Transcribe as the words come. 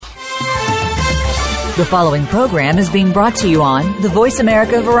The following program is being brought to you on the Voice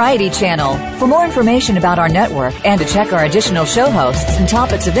America Variety Channel. For more information about our network and to check our additional show hosts and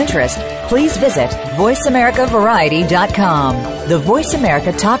topics of interest, please visit voiceamericavariety.com. The Voice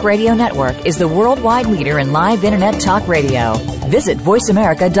America Talk Radio Network is the worldwide leader in live Internet talk radio. Visit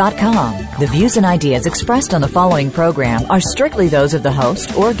voiceamerica.com. The views and ideas expressed on the following program are strictly those of the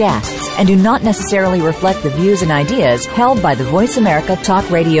host or guests and do not necessarily reflect the views and ideas held by the Voice America Talk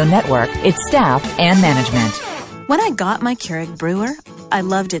Radio Network, its staff, and management. When I got my Keurig brewer, I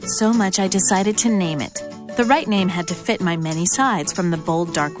loved it so much I decided to name it. The right name had to fit my many sides, from the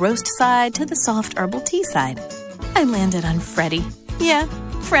bold dark roast side to the soft herbal tea side. I landed on Freddie. Yeah,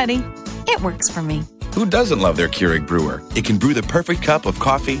 Freddie. It works for me. Who doesn't love their Keurig brewer? It can brew the perfect cup of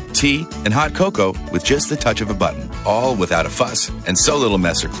coffee, tea, and hot cocoa with just the touch of a button, all without a fuss and so little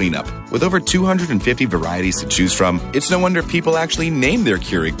mess or cleanup. With over 250 varieties to choose from, it's no wonder people actually name their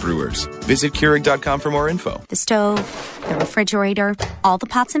Keurig brewers. Visit Keurig.com for more info. The stove, the refrigerator, all the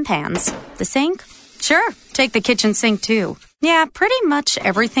pots and pans, the sink. Sure, take the kitchen sink too. Yeah, pretty much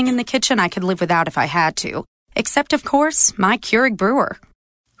everything in the kitchen I could live without if I had to. Except, of course, my Keurig brewer.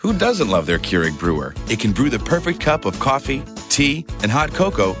 Who doesn't love their Keurig brewer? It can brew the perfect cup of coffee, tea, and hot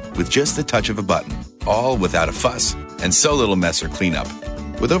cocoa with just the touch of a button, all without a fuss and so little mess or cleanup.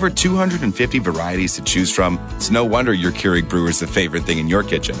 With over 250 varieties to choose from, it's no wonder your Keurig brewer is the favorite thing in your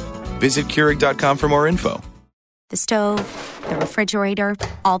kitchen. Visit Keurig.com for more info. The stove, the refrigerator,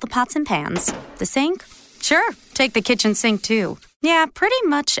 all the pots and pans, the sink. Sure, take the kitchen sink too. Yeah, pretty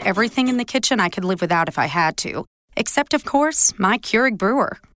much everything in the kitchen I could live without if I had to. Except, of course, my Keurig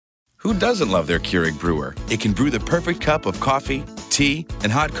brewer. Who doesn't love their Keurig brewer? It can brew the perfect cup of coffee, tea,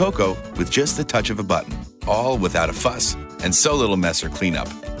 and hot cocoa with just the touch of a button, all without a fuss and so little mess or cleanup.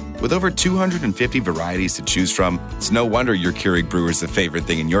 With over 250 varieties to choose from, it's no wonder your Keurig brewer is the favorite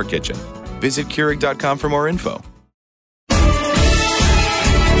thing in your kitchen. Visit Keurig.com for more info.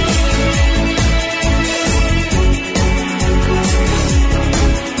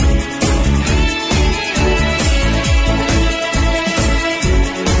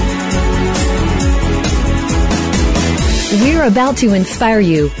 We're about to inspire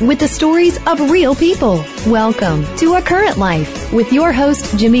you with the stories of real people. Welcome to A Current Life with your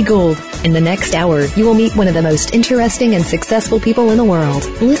host, Jimmy Gould. In the next hour, you will meet one of the most interesting and successful people in the world.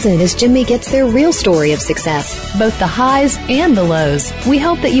 Listen as Jimmy gets their real story of success, both the highs and the lows. We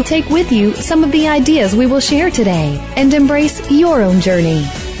hope that you take with you some of the ideas we will share today and embrace your own journey.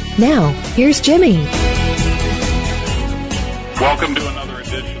 Now, here's Jimmy. Welcome to another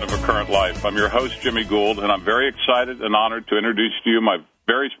edition of A Current Life. I'm your host, Jimmy Gould, and I'm very excited and honored to introduce to you my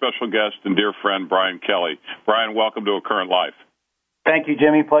very special guest and dear friend, Brian Kelley. Brian, welcome to A Current Life. Thank you,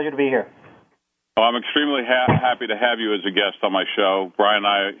 Jimmy. Pleasure to be here. Well, I'm extremely happy to have you as a guest on my show. Brian and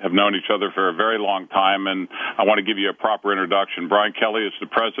I have known each other for a very long time, and I want to give you a proper introduction. Brian Kelley is the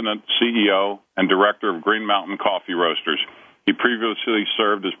president, CEO, and director of Green Mountain Coffee Roasters. He previously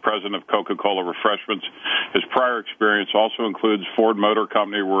served as president of Coca-Cola Refreshments. His prior experience also includes Ford Motor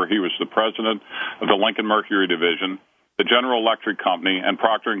Company, where he was the president of the Lincoln Mercury division, the General Electric Company, and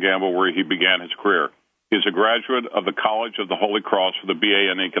Procter Gamble, where he began his career. He is a graduate of the College of the Holy Cross with a BA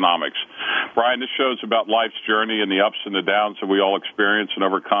in economics. Brian, this show is about life's journey and the ups and the downs that we all experience and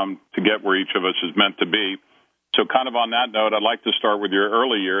overcome to get where each of us is meant to be. So kind of on that note, I'd like to start with your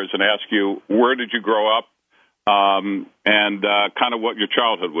early years and ask you, where did you grow up? And kind of what your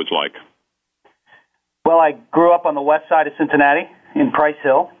childhood was like. Well, I grew up on the west side of Cincinnati in Price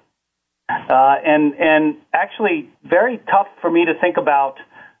Hill, and actually very tough for me to think about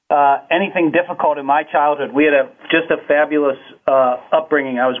anything difficult in my childhood. We had just a fabulous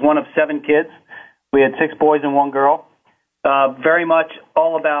upbringing. I was one of 7 kids. We had 6 boys and 1 girl. Very much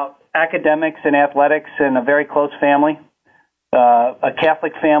all about academics and athletics, and a very close family, a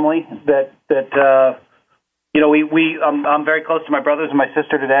Catholic family that. I'm very close to my brothers and my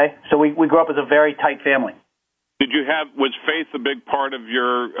sister today, so we grew up as a very tight family. Was faith a big part of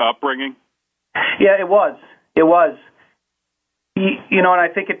your upbringing? Yeah, it was. It was. And I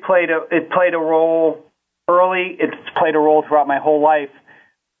think it played a role early. It's played a role throughout my whole life.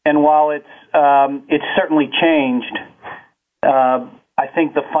 And while it's certainly changed, I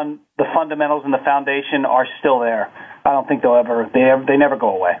think the fundamentals and the foundation are still there. I don't think they never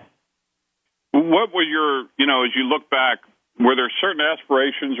go away. What were your, as you look back, were there certain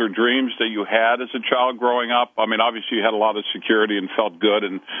aspirations or dreams that you had as a child growing up? I mean, obviously you had a lot of security and felt good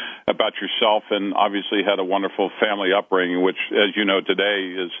about yourself, and obviously had a wonderful family upbringing, which, as you know,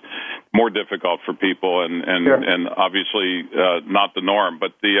 today is more difficult for people and Sure. and obviously not the norm.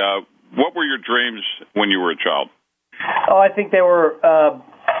 But what were your dreams when you were a child? Oh, I think they were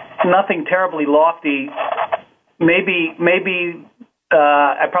nothing terribly lofty. Maybe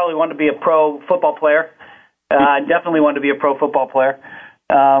I probably wanted to be a pro football player. I definitely wanted to be a pro football player.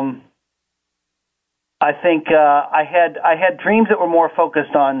 I think I had dreams that were more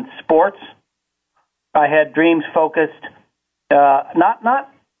focused on sports. I had dreams focused, not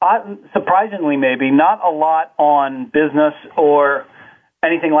surprisingly maybe, not a lot on business or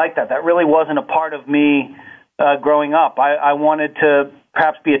anything like that. That really wasn't a part of me growing up. I wanted to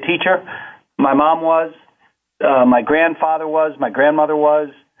perhaps be a teacher. My mom was. My grandfather was. My grandmother was.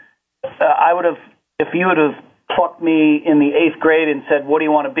 I would have, if you would have plucked me in the 8th grade and said, what do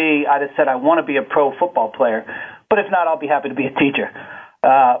you want to be? I'd have said, I want to be a pro football player. But if not, I'll be happy to be a teacher.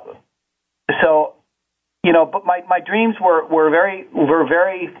 So, but my dreams were very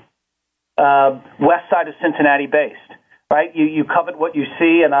west side of Cincinnati based, right? You covet what you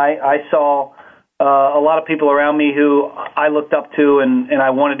see, and I saw a lot of people around me who I looked up to, and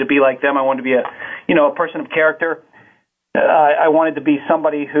I wanted to be like them. I wanted to be a person of character. I wanted to be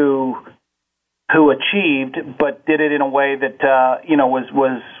somebody who achieved, but did it in a way that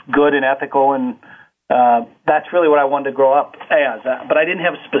was good and ethical, and that's really what I wanted to grow up as. But I didn't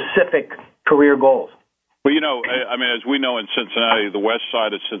have specific career goals. Well, as we know in Cincinnati, the west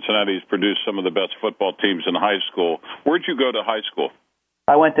side of Cincinnati has produced some of the best football teams in high school. Where'd you go to high school?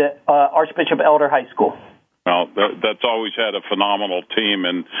 I went to Archbishop Elder High School. Well, that's always had a phenomenal team,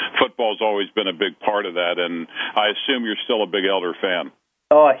 and football's always been a big part of that, and I assume you're still a big Elder fan.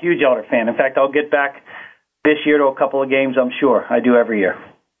 Oh, a huge Elder fan. In fact, I'll get back this year to a couple of games, I'm sure. I do every year.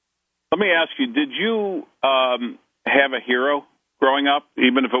 Let me ask you, did you have a hero growing up,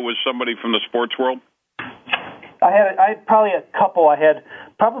 even if it was somebody from the sports world? I had probably a couple. I had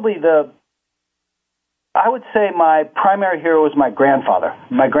probably I would say my primary hero was my grandfather.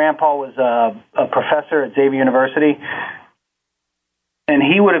 My grandpa was a professor at Xavier University, and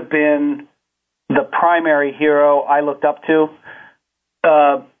he would have been the primary hero I looked up to.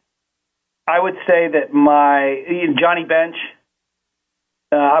 I would say that Johnny Bench,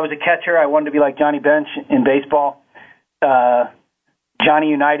 I was a catcher. I wanted to be like Johnny Bench in baseball. Johnny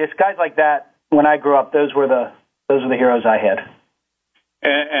Unitas, guys like that. When I grew up, those were the heroes I had.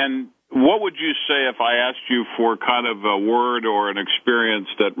 And what would you say if I asked you for kind of a word or an experience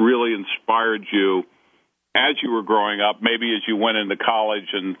that really inspired you as you were growing up, maybe as you went into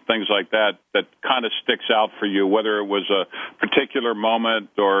college and things like that kind of sticks out for you, whether it was a particular moment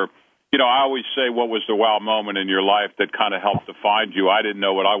or, I always say, what was the wow moment in your life that kind of helped define you? I didn't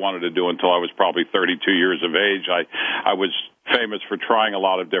know what I wanted to do until I was probably 32 years of age. I was famous for trying a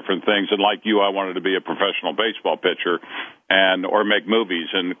lot of different things, and like you, I wanted to be a professional baseball pitcher or make movies.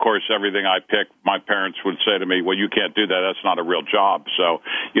 And of course, everything I picked, my parents would say to me, well, you can't do that. That's not a real job. So,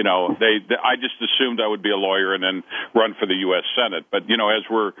 I just assumed I would be a lawyer and then run for the U.S. Senate. But,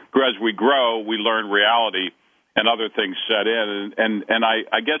 as we grow, we learn reality and other things set in. And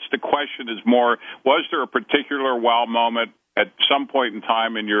I guess the question is more, was there a particular wow moment at some point in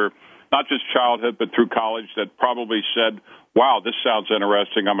time in your, not just childhood, but through college that probably said, wow, this sounds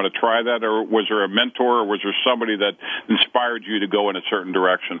interesting, I'm going to try that? Or was there a mentor, or was there somebody that inspired you to go in a certain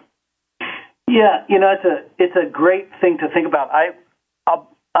direction? Yeah, it's a great thing to think about.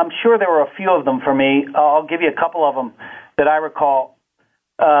 I'm sure there were a few of them for me. I'll give you a couple of them that I recall.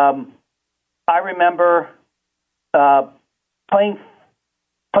 I remember playing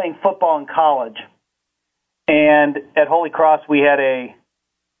football in college, and at Holy Cross we had a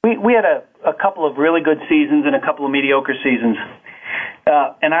couple of really good seasons and a couple of mediocre seasons.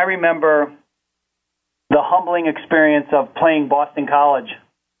 And I remember the humbling experience of playing Boston College,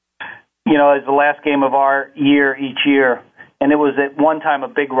 as the last game of our year each year. And it was at one time a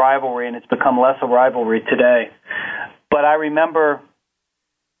big rivalry, and it's become less a rivalry today. But I remember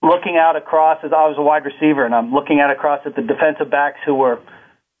looking out across, as I was a wide receiver, and I'm looking out across at the defensive backs who were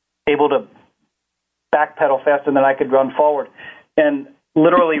able to backpedal faster than I could run forward, and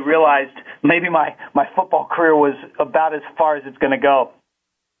literally realized maybe my football career was about as far as it's going to go.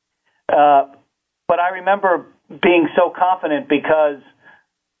 But I remember being so confident because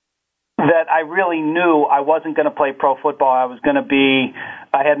that I really knew I wasn't going to play pro football. I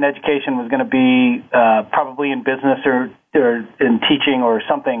had an education, was going to be probably in business or in teaching or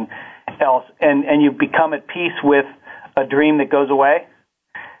something else. And you become at peace with a dream that goes away.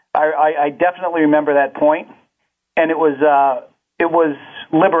 I definitely remember that point, and it was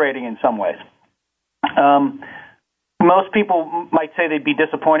liberating in some ways. Most people might say they'd be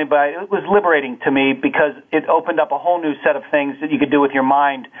disappointed, but it was liberating to me because it opened up a whole new set of things that you could do with your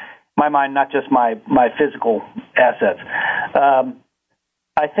mind. My mind, not just my physical assets.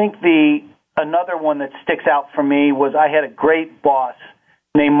 I think another one that sticks out for me was I had a great boss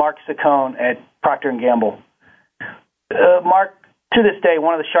named Mark Saccone at Procter Gamble. Mark, to this day,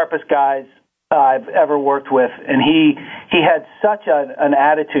 one of the sharpest guys I've ever worked with, and he had such an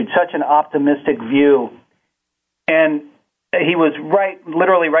attitude, such an optimistic view, and he was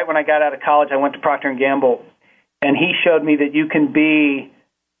literally right when I got out of college, I went to Procter & Gamble, and he showed me that you can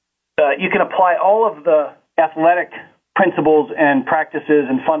apply all of the athletic principles and practices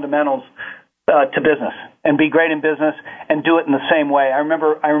and fundamentals to business and be great in business and do it in the same way. I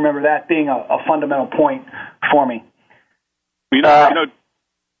remember that being a fundamental point for me. You know,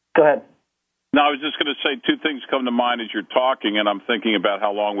 go ahead. No, I was just going to say two things come to mind as you're talking, and I'm thinking about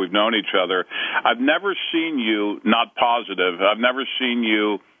how long we've known each other. I've never seen you not positive. I've never seen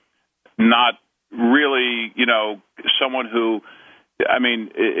you not really, someone who,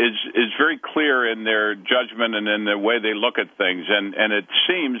 is very clear in their judgment and in the way they look at things. And it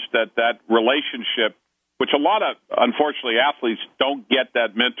seems that relationship, which a lot of, unfortunately, athletes don't get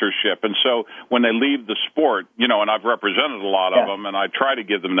that mentorship. And so when they leave the sport, and I've represented a lot of them, and I try to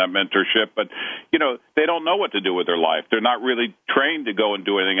give them that mentorship, but, they don't know what to do with their life. They're not really trained to go and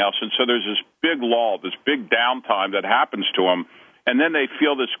do anything else. And so there's this big lull, this big downtime that happens to them. And then they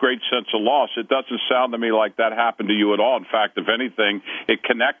feel this great sense of loss. It doesn't sound to me like that happened to you at all. In fact, if anything, it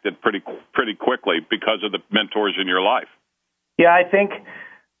connected pretty quickly because of the mentors in your life. Yeah, I think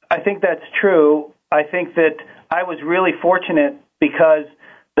that's true. I think that I was really fortunate because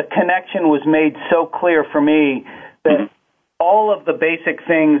the connection was made so clear for me that all of the basic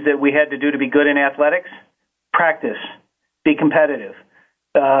things that we had to do to be good in athletics, practice, be competitive,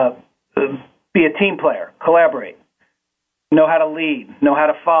 be a team player, collaborate, know how to lead, know how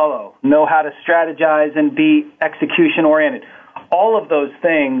to follow, know how to strategize and be execution-oriented. All of those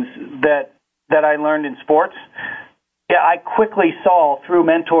things that I learned in sports, I quickly saw through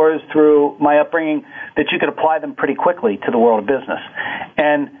mentors, through my upbringing, that you could apply them pretty quickly to the world of business.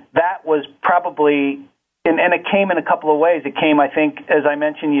 And that was probably, and it came in a couple of ways. It came, I think, as I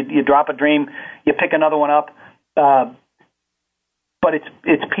mentioned, you drop a dream, you pick another one up, but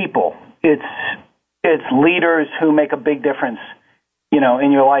it's people. It's leaders who make a big difference,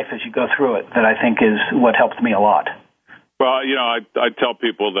 in your life as you go through it, that I think is what helped me a lot. Well, I tell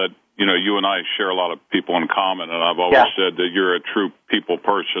people that, you and I share a lot of people in common, and I've always said that you're a true people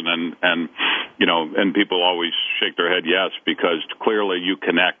person, and people always shake their head yes, because clearly you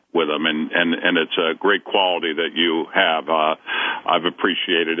connect with them, and it's a great quality that you have. I've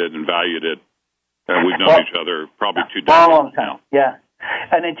appreciated it and valued it, and we've known each other probably 2 decades now. Yeah.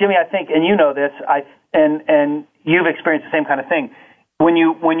 And then, Jimmy, I think, and you know this, and you've experienced the same kind of thing. When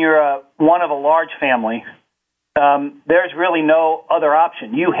you're one of a large family, there's really no other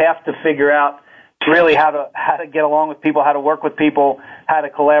option. You have to figure out really how to get along with people, how to work with people, how to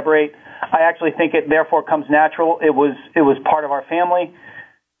collaborate. I actually think it therefore comes natural. It was part of our family.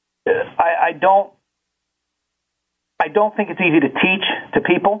 I don't think it's easy to teach to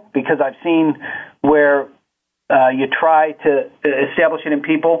people, because I've seen where you try to establish it in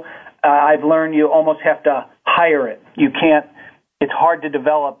people. I've learned you almost have to hire it. You can't. It's hard to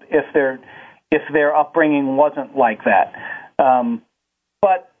develop if their upbringing wasn't like that.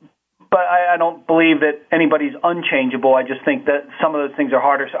 But I don't believe that anybody's unchangeable. I just think that some of those things are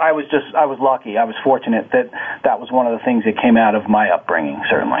harder. So I was lucky. I was fortunate that was one of the things that came out of my upbringing,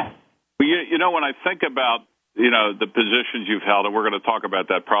 certainly. Well, when I think about the positions you've held, and we're going to talk about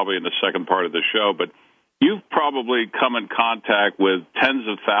that probably in the second part of the show, but you've probably come in contact with tens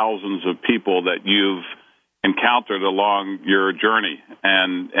of thousands of people that you've encountered along your journey,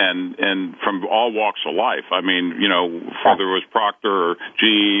 and from all walks of life. I mean, whether it was Procter or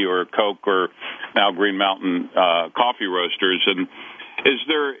GE or Coke or now Green Mountain coffee roasters. And is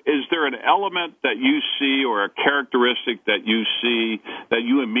there an element that you see or a characteristic that you see that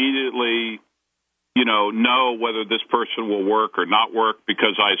you immediately know whether this person will work or not work?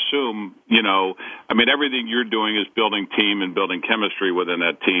 Because I assume, everything you're doing is building team and building chemistry within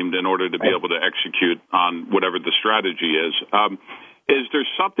that team in order to be able to execute on whatever the strategy is. Is there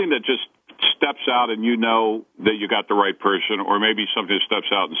something that just steps out and that you got the right person, or maybe something that steps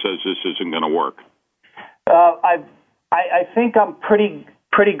out and says this isn't going to work? I think I'm pretty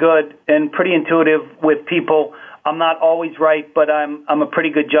good and pretty intuitive with people. I'm not always right, but I'm a pretty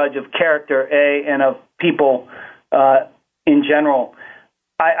good judge of character, and of people in general.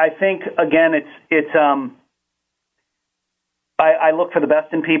 I think, again, I look for the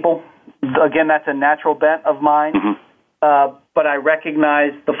best in people. Again, that's a natural bent of mine. Mm-hmm. But I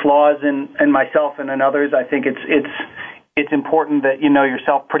recognize the flaws in myself and in others. I think it's important that you know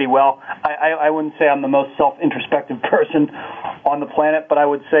yourself pretty well. I wouldn't say I'm the most self-introspective person on the planet, but I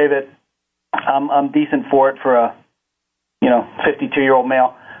would say that I'm decent for it for 52-year-old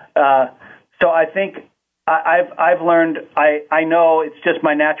male. So I think I've learned. I know it's just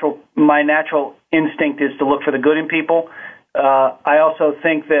my natural instinct is to look for the good in people. I also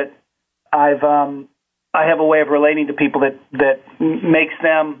think that I have a way of relating to people that makes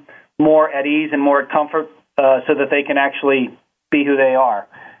them more at ease and more at comfort, so that they can actually be who they are.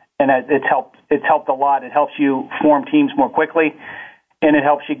 And it's helped a lot. It helps you form teams more quickly, and it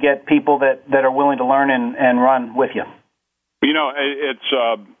helps you get people that are willing to learn and run with you. It's,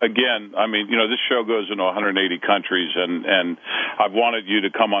 again, this show goes into 180 countries, and I've wanted you to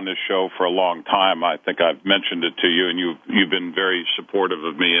come on this show for a long time. I think I've mentioned it to you, and you've been very supportive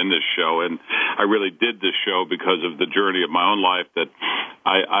of me in this show, and I really did this show because of the journey of my own life that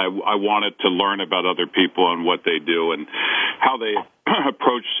I wanted to learn about other people and what they do and how they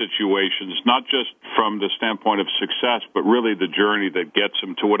approach situations, not just from the standpoint of success, but really the journey that gets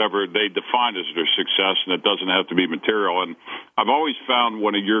them to whatever they define as their success, and it doesn't have to be material. And I've always found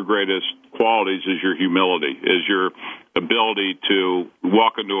one of your greatest qualities is your humility, is your ability to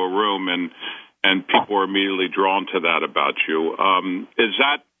walk into a room and people are immediately drawn to that about you. Is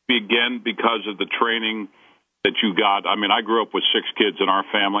that, again, because of the training that you got? I mean, I grew up with 6 kids in our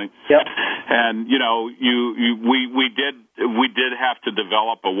family. Yep. And, we did have to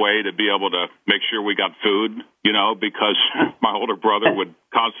develop a way to be able to make sure we got food, because my older brother would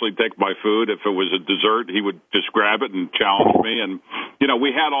constantly take my food. If it was a dessert, he would just grab it and challenge me. And, we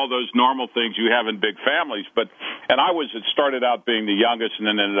had all those normal things you have in big families. It started out being the youngest and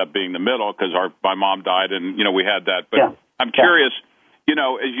then ended up being the middle because my mom died and, we had that. But yeah. I'm curious,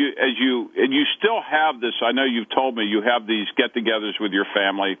 as you still have this, I know you've told me you have these get-togethers with your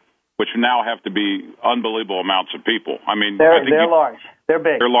family, which now have to be unbelievable amounts of people. I mean, they're large. They're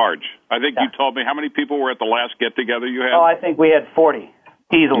big. They're large. I think you told me how many people were at the last get-together you had? Oh, I think we had 40,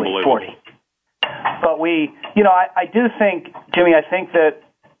 easily 40. But I do think, Jimmy, I think that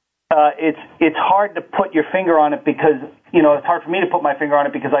it's hard to put your finger on it because, it's hard for me to put my finger on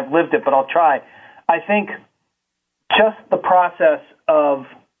it because I've lived it, but I'll try. I think just the process of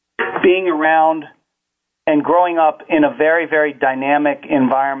being around and growing up in a very, very dynamic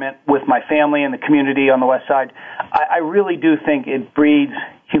environment with my family and the community on the West Side, I really do think it breeds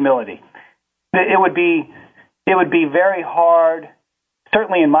humility. It would be very hard,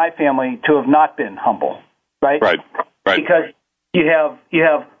 certainly in my family, to have not been humble, right? Right. Because you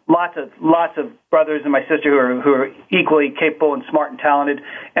have lots of brothers and my sister who are equally capable and smart and talented,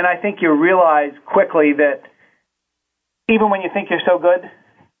 and I think you realize quickly that even when you think you're so good,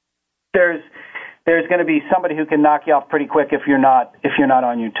 there's going to be somebody who can knock you off pretty quick if you're not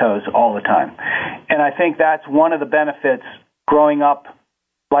on your toes all the time. And I think that's one of the benefits growing up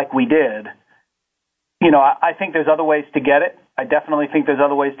like we did. I think there's other ways to get it. I definitely think there's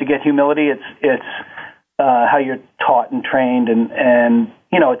other ways to get humility. It's how you're taught and trained and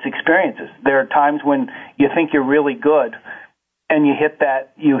it's experiences. There are times when you think you're really good and you hit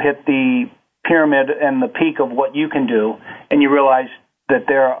the pyramid and the peak of what you can do, and you realize that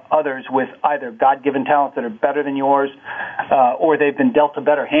there are others with either God-given talents that are better than yours, or they've been dealt a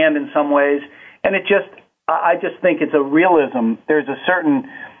better hand in some ways. And I just think it's a realism. There's a certain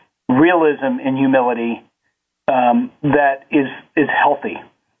realism in humility that is healthy.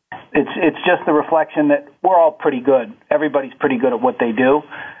 It's just the reflection that we're all pretty good. Everybody's pretty good at what they do,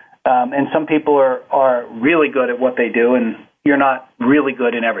 and some people are really good at what they do, and you're not really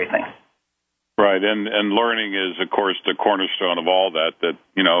good in everything. Right, and learning is, of course, the cornerstone of all that.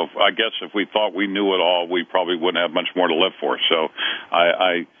 I guess if we thought we knew it all, we probably wouldn't have much more to live for. So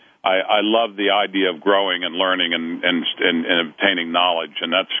I love the idea of growing and learning and obtaining knowledge,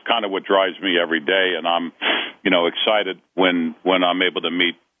 and that's kind of what drives me every day. And I'm, excited when I'm able to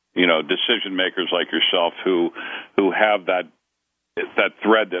meet, decision makers like yourself who have that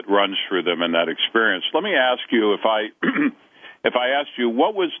thread that runs through them and that experience. Let me ask you if I asked you,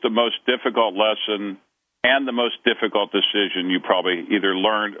 what was the most difficult lesson and the most difficult decision you probably either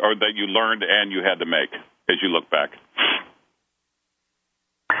learned or that you learned and you had to make as you look back?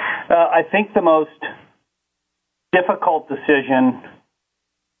 I think the most difficult decision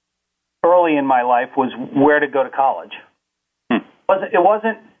early in my life was where to go to college.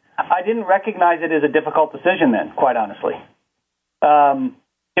 I didn't recognize it as a difficult decision then, quite honestly.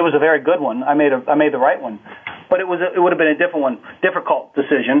 It was a very good one. I made the right one. But it would have been a difficult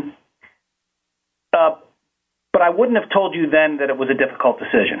decision. But I wouldn't have told you then that it was a difficult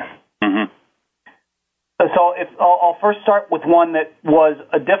decision. Mm-hmm. So I'll first start with one that was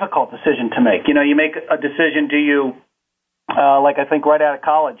a difficult decision to make. You make a decision. Do you, like I think right out of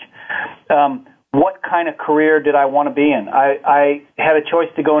college, what kind of career did I want to be in? I had a choice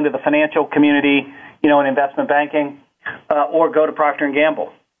to go into the financial community, in investment banking, or go to Procter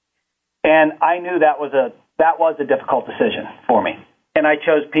Gamble. And I knew that was a difficult decision for me. And I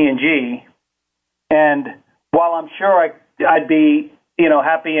chose P&G. And while I'm sure I'd be,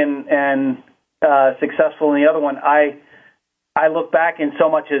 happy and successful in the other one, I look back and so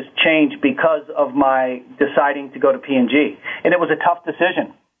much has changed because of my deciding to go to P&G. And it was a tough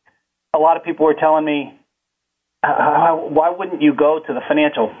decision. A lot of people were telling me, why wouldn't you go to the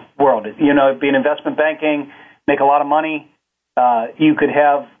financial world? Be in investment banking, make a lot of money. You could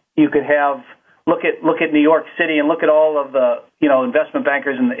have look at New York City and look at all of the investment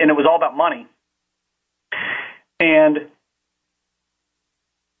bankers, and it was all about money. And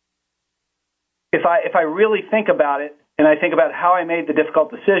if I really think about it, and I think about how I made the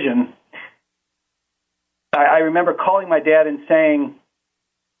difficult decision, I remember calling my dad and saying,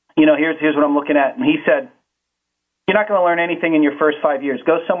 here's what I'm looking at, and he said, "You're not going to learn anything in your first 5 years.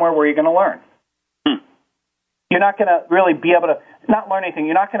 Go somewhere where you're going to learn. You're not going to really be able to not learn anything.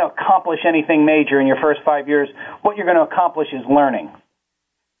 You're not going to accomplish anything major in your first 5 years. What you're going to accomplish is learning.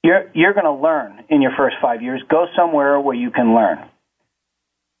 You're going to learn in your first 5 years. Go somewhere where you can learn."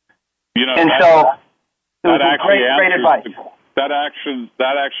 And so it was great advice. That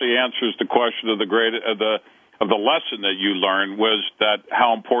actually answers the question of the lesson that you learned, was that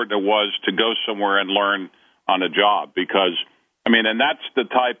how important it was to go somewhere and learn on a job, because and that's the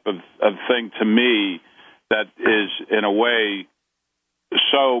type of thing to me that is in a way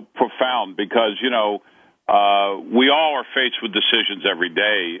so profound, because we all are faced with decisions every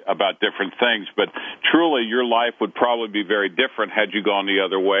day about different things, but truly your life would probably be very different had you gone the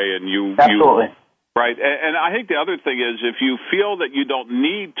other way. And absolutely. Right. And I think the other thing is, if you feel that you don't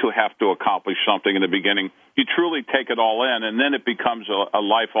need to have to accomplish something in the beginning, you truly take it all in, and then it becomes a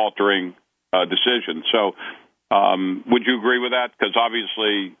life-altering decision. So would you agree with that? Because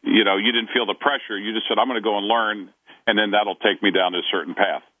obviously, you didn't feel the pressure. You just said, I'm going to go and learn, and then that'll take me down a certain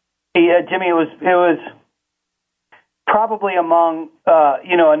path. Yeah, Jimmy, it was probably among,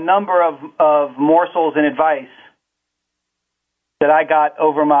 a number of morsels and advice that I got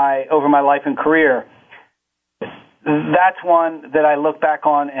over my life and career. That's one that I look back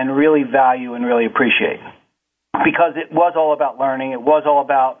on and really value and really appreciate, because it was all about learning. It was all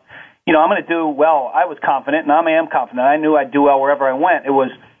about, I'm going to do well. I was confident, and I am confident. I knew I'd do well wherever I went. It was,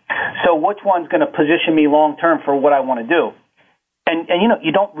 so which one's going to position me long term for what I want to do? And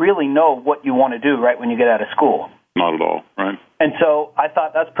you don't really know what you want to do right when you get out of school. Not at all, right? And so I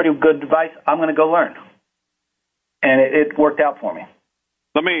thought, that's pretty good advice. I'm going to go learn. And it worked out for me.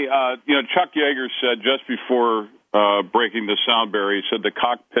 Let me, Chuck Yeager said just before breaking the sound barrier, he said the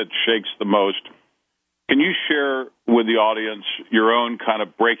cockpit shakes the most. Can you share with the audience your own kind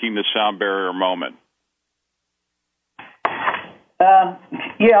of breaking the sound barrier moment?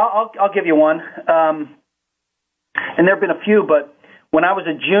 Yeah, I'll give you one. And there have been a few, but when I was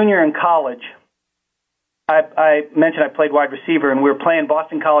a junior in college, I mentioned I played wide receiver, and we were playing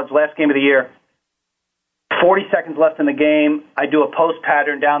Boston College last game of the year. 40 seconds left in the game. I do a post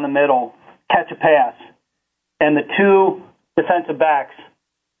pattern down the middle, catch a pass, and the two defensive backs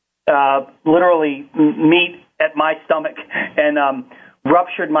literally meet at my stomach and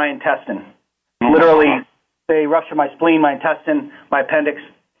ruptured my intestine. Literally, they ruptured my spleen, my intestine, my appendix.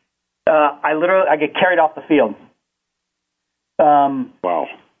 I get carried off the field. Wow.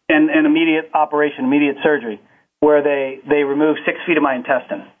 And immediate operation, immediate surgery, where they remove 6 feet of my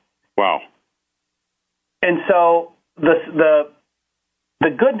intestine. Wow. And so the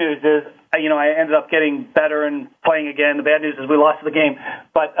good news is, I ended up getting better and playing again. The bad news is we lost the game.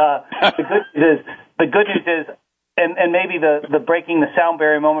 But the good news is, and maybe the breaking the sound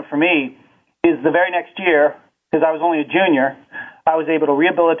barrier moment for me is the very next year, because I was only a junior, I was able to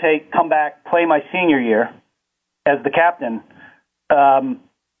rehabilitate, come back, play my senior year as the captain.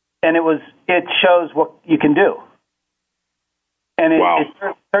 And it shows what you can do. And it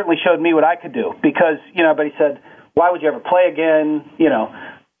certainly showed me what I could do, because, everybody said, why would you ever play again?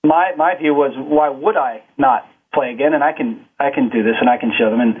 My view was, why would I not play again? And I can do this, and I can show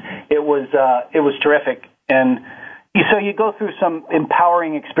them. And it was terrific. And so you go through some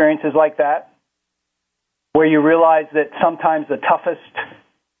empowering experiences like that, where you realize that sometimes the toughest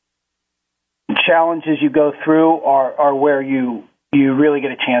challenges you go through are where you really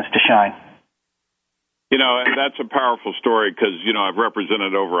get a chance to shine. And that's a powerful story, because, I've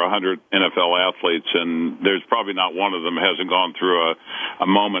represented over 100 NFL athletes, and there's probably not one of them hasn't gone through a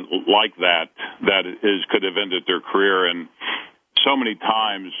moment like that could have ended their career. And so many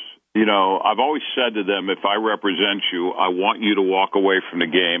times I've always said to them, if I represent you, I want you to walk away from the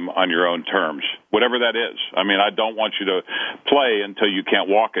game on your own terms, whatever that is. I mean, I don't want you to play until you can't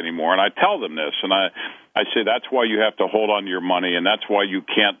walk anymore. And I tell them this, and I say that's why you have to hold on to your money, and that's why you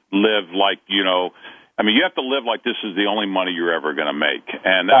can't live like, you have to live like this is the only money you're ever going to make.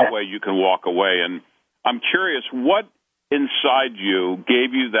 And that way you can walk away. And I'm curious, what inside you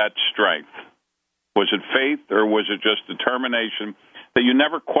gave you that strength? Was it faith, or was it just determination that you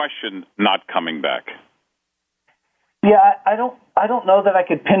never questioned not coming back? Yeah, I don't know that I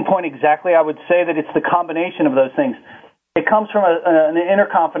could pinpoint exactly. I would say that it's the combination of those things. It comes from an inner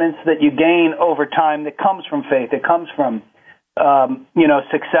confidence that you gain over time. That comes from faith. It comes from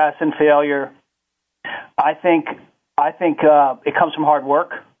success and failure. I think it comes from hard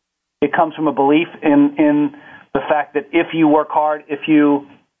work. It comes from a belief in the fact that if you work hard, if you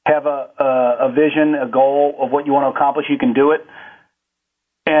have a vision, a goal of what you want to accomplish, you can do it.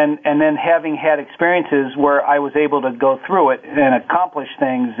 And then having had experiences where I was able to go through it and accomplish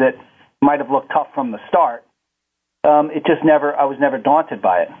things that might have looked tough from the start, I was never daunted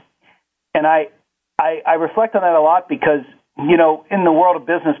by it. And I reflect on that a lot because, in the world of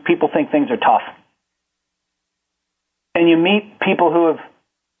business, people think things are tough. And you meet people who have,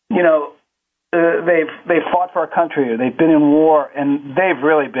 they've fought for our country, or they've been in war, and they've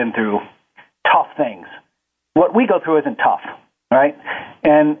really been through tough things. What we go through isn't tough, right?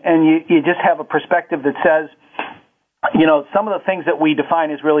 And you just have a perspective that says, some of the things that we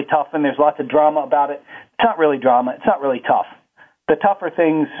define as really tough, and there's lots of drama about it. It's not really drama. It's not really tough. The tougher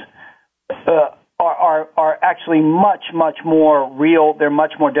things are actually much, much more real. They're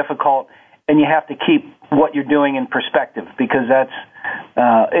much more difficult, and you have to keep what you're doing in perspective because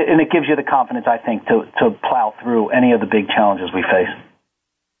and it gives you the confidence, I think, to plow through any of the big challenges we face.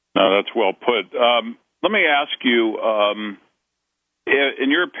 No, that's well put. Let me ask you, in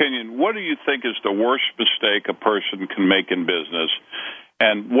your opinion, what do you think is the worst mistake a person can make in business,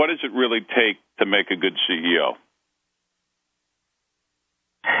 and what does it really take to make a good CEO?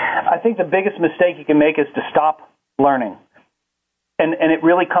 I think the biggest mistake you can make is to stop learning. And it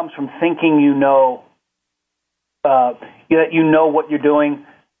really comes from thinking that you know what you're doing,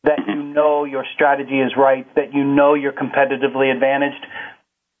 that you know your strategy is right, that you know you're competitively advantaged.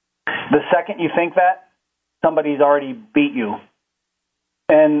 The second you think that, somebody's already beat you.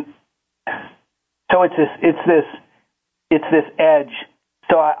 And so it's this edge.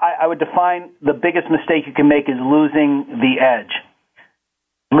 So I would define the biggest mistake you can make is losing the edge.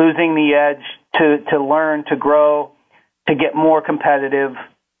 Losing the edge to learn, to grow, to get more competitive,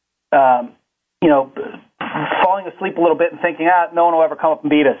 falling asleep a little bit and thinking, no one will ever come up and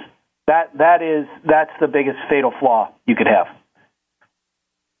beat us. That's the biggest fatal flaw you could have.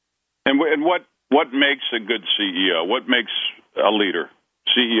 And what makes a good CEO? What makes a leader?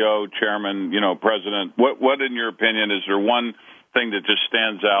 CEO, chairman, president. What in your opinion is there one thing that just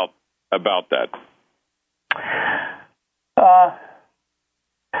stands out about that?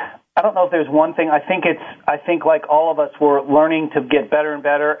 I don't know if there's one thing. I think like all of us, we're learning to get better and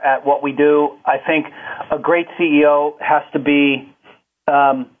better at what we do. I think a great CEO has to be,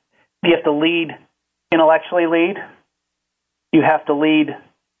 you have to lead, intellectually lead. You have to lead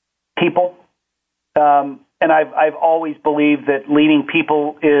people. And I've always believed that leading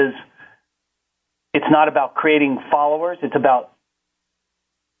people it's not about creating followers. It's about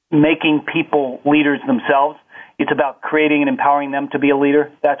making people leaders themselves. It's about creating and empowering them to be a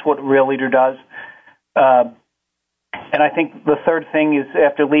leader. That's what a real leader does. And I think the third thing is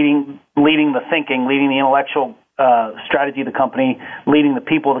after leading the thinking, leading the intellectual strategy of the company, leading the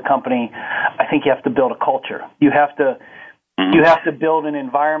people of the company, I think you have to build a culture. You have to build an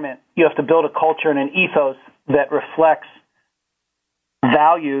environment. You have to build a culture and an ethos that reflects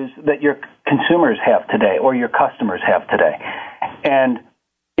values that your consumers have today or your customers have today. And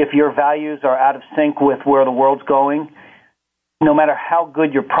if your values are out of sync with where the world's going, no matter how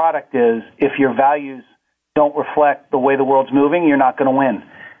good your product is, if your values don't reflect the way the world's moving, you're not going to win,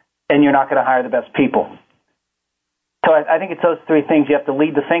 and you're not going to hire the best people. So I think it's those three things. You have to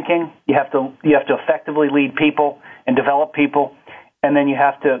lead the thinking, you have to effectively lead people and develop people, and then you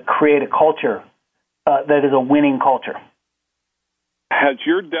have to create a culture that is a winning culture. Has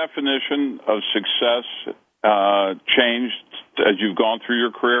your definition of success changed as you've gone through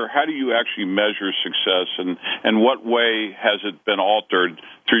your career? How do you actually measure success, and what way has it been altered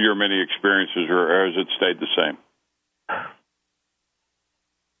through your many experiences, or has it stayed the same?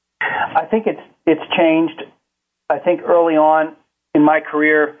 I think it's changed. I think early on in my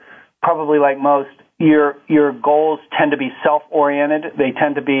career, probably like most, your goals tend to be self-oriented. They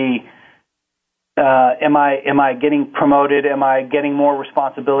tend to be Am I getting promoted? Am I getting more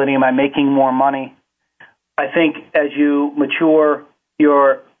responsibility? Am I making more money? I think as you mature,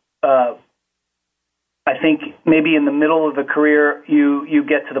 I think maybe in the middle of the career, you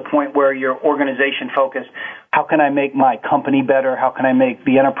get to the point where you're organization focused. How can I make my company better? How can I make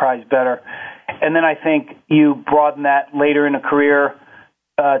the enterprise better? And then I think you broaden that later in a career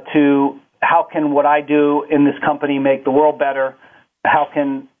to how can what I do in this company make the world better? How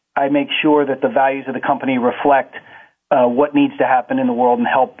can I make sure that the values of the company reflect what needs to happen in the world and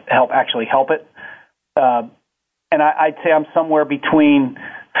help it? And I'd say I'm somewhere between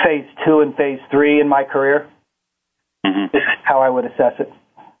phase 2 and phase 3 in my career. Mm-hmm. This is how I would assess it.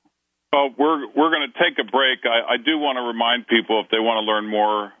 Well, we're going to take a break. I do want to remind people, if they want to learn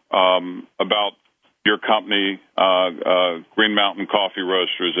more about your company, Green Mountain Coffee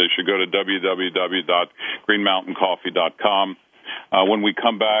Roasters, they should go to www.greenmountaincoffee.com. When we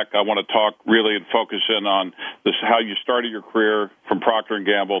come back, I want to talk really and focus in on this, how you started your career from Procter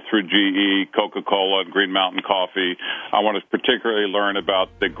Gamble through GE, Coca-Cola, and Green Mountain Coffee. I want to particularly learn about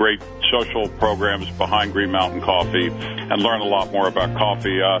the great social programs behind Green Mountain Coffee and learn a lot more about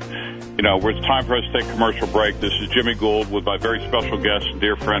coffee. It's time for us to take a commercial break. This is Jimmy Gould with my very special guest and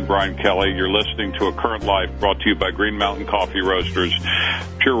dear friend Brian Kelley. You're listening to A Current Life, brought to you by Green Mountain Coffee Roasters,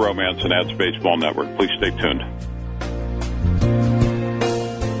 Pure Romance and Ads Baseball Network. Please stay tuned.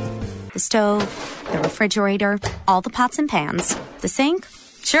 The stove, the refrigerator, all the pots and pans. The sink?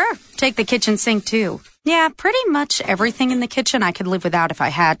 Sure, take the kitchen sink too. Yeah, pretty much everything in the kitchen I could live without if I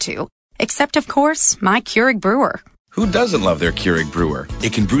had to. Except, of course, my Keurig brewer. Who doesn't love their Keurig brewer?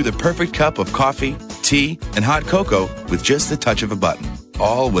 It can brew the perfect cup of coffee, tea, and hot cocoa with just the touch of a button.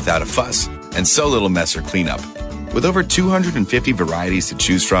 All without a fuss and so little mess or cleanup. With over 250 varieties to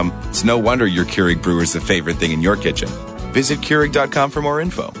choose from, it's no wonder your Keurig brewer is the favorite thing in your kitchen. Visit Keurig.com for more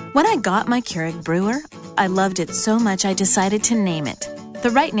info. When I got my Keurig brewer, I loved it so much I decided to name it. The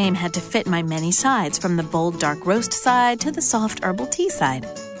right name had to fit my many sides, from the bold dark roast side to the soft herbal tea side.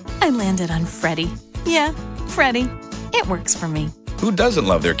 I landed on Freddie. Yeah, Freddie. It works for me. Who doesn't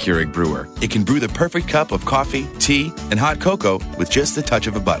love their Keurig brewer? It can brew the perfect cup of coffee, tea, and hot cocoa with just the touch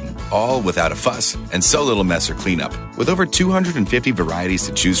of a button. All without a fuss and so little mess or cleanup. With over 250 varieties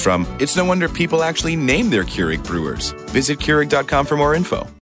to choose from, it's no wonder people actually name their Keurig brewers. Visit Keurig.com for more info.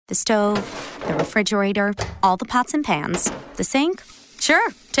 The stove, the refrigerator, all the pots and pans. The sink? Sure,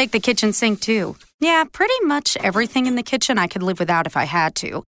 take the kitchen sink too. Yeah, pretty much everything in the kitchen I could live without if I had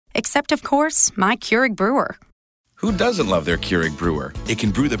to. Except, of course, my Keurig brewer. Who doesn't love their Keurig brewer? It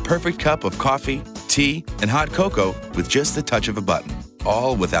can brew the perfect cup of coffee, tea, and hot cocoa with just the touch of a button.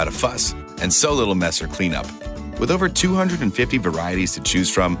 All without a fuss and so little mess or cleanup. With over 250 varieties to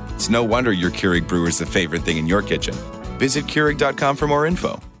choose from, it's no wonder your Keurig brewer is the favorite thing in your kitchen. Visit Keurig.com for more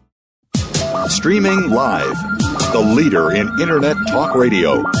info. Streaming live, the leader in Internet talk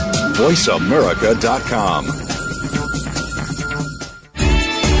radio, VoiceAmerica.com.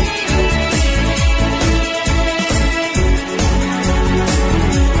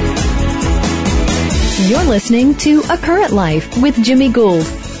 You're listening to A Current Life with Jimmy Gould.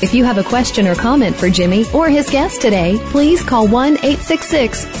 If you have a question or comment for Jimmy or his guest today, please call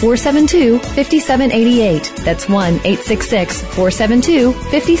 1-866-472-5788. That's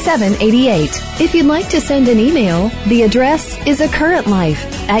 1-866-472-5788. If you'd like to send an email, the address is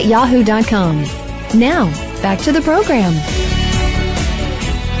acurrentlife@yahoo.com. Now, back to the program.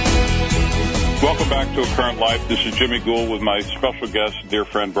 Welcome back to A Current Life. This is Jimmy Gould with my special guest, dear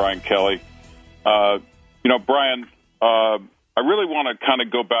friend Brian Kelley. Brian, I really want to kind of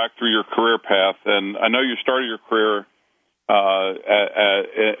go back through your career path, and I know you started your career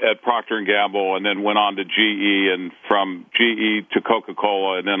at Procter Gamble and then went on to GE, and from GE to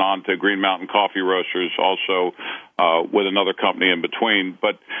Coca-Cola and then on to Green Mountain Coffee Roasters, also with another company in between.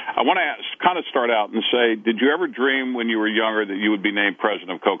 But I want to kind of start out and say, did you ever dream when you were younger that you would be named President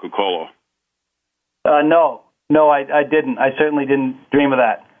of Coca-Cola? No, I didn't. I certainly didn't dream of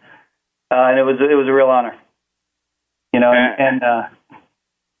that. And it was a real honor, and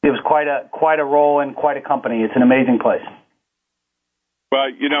it was quite a role and quite a company. It's an amazing place. Well,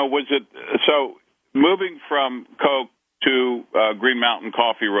 was it so? Moving from Coke to Green Mountain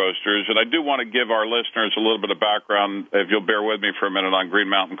Coffee Roasters, and I do want to give our listeners a little bit of background, if you'll bear with me for a minute, on Green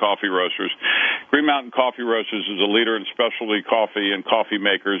Mountain Coffee Roasters. Green Mountain Coffee Roasters is a leader in specialty coffee and coffee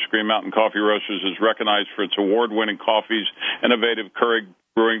makers. Green Mountain Coffee Roasters is recognized for its award-winning coffees, innovative Keurig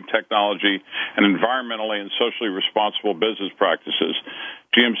brewing technology, and environmentally and socially responsible business practices.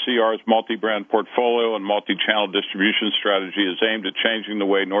 GMCR's multi-brand portfolio and multi-channel distribution strategy is aimed at changing the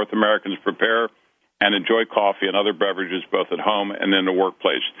way North Americans prepare and enjoy coffee and other beverages both at home and in the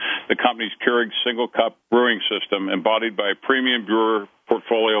workplace. The company's Keurig single-cup brewing system, embodied by a premium brewer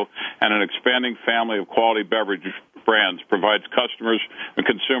portfolio and an expanding family of quality beverage brands, provides customers and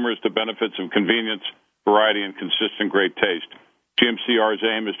consumers the benefits of convenience, variety, and consistent great taste. GMCR's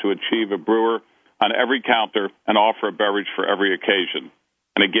aim is to achieve a brewer on every counter and offer a beverage for every occasion.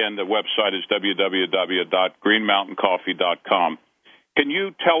 And again, the website is www.greenmountaincoffee.com. Can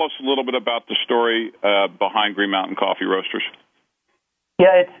you tell us a little bit about the story behind Green Mountain Coffee Roasters?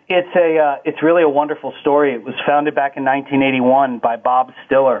 Yeah, it's really a wonderful story. It was founded back in 1981 by Bob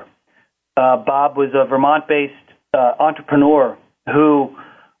Stiller. Bob was a Vermont-based entrepreneur who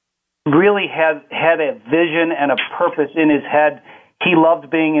really had a vision and a purpose in his head. He loved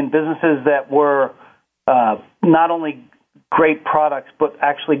being in businesses that were not only great products, but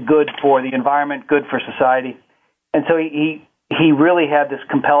actually good for the environment, good for society. And so he really had this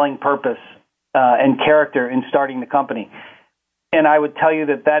compelling purpose and character in starting the company. And I would tell you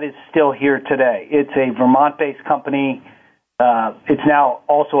that is still here today. It's a Vermont-based company. It's now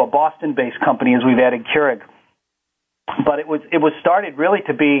also a Boston-based company as we've added Keurig. But it was started really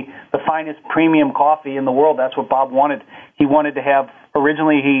to be the finest premium coffee in the world. That's what Bob wanted. He wanted to have,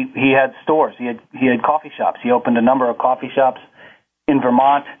 originally he had stores. He had coffee shops. He opened a number of coffee shops in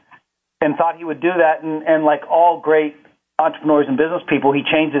Vermont and thought he would do that. And like all great entrepreneurs and business people, he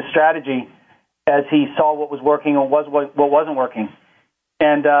changed his strategy as he saw what was working and what wasn't working.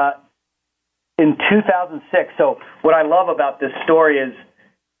 And in 2006, so what I love about this story is,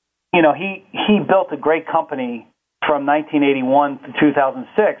 he built a great company from 1981 to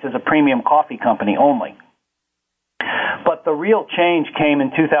 2006 as a premium coffee company only. But the real change came in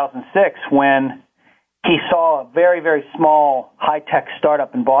 2006 when he saw a very, very small high-tech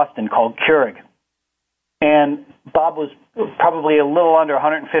startup in Boston called Keurig. And Bob was probably a little under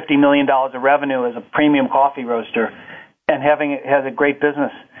 $150 million of revenue as a premium coffee roaster and has a great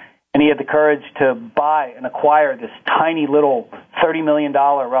business. And he had the courage to buy and acquire this tiny little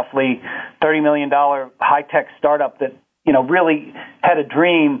roughly $30 million high-tech startup that, really had a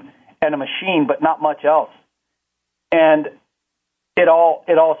dream and a machine, but not much else. And it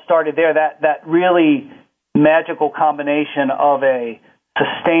all started there, that really magical combination of a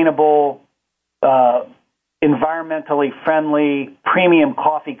sustainable, environmentally friendly premium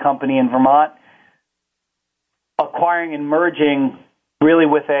coffee company in Vermont, acquiring and merging really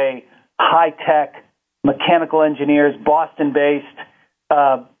with a high-tech mechanical engineers, Boston-based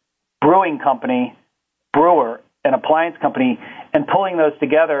brewing company, brewer, and appliance company, and pulling those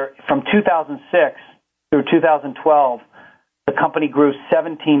together from 2006 through 2012, the company grew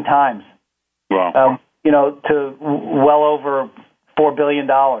 17 times. Wow. To well over $4 billion.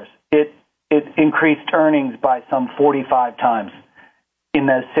 It increased earnings by some 45 times in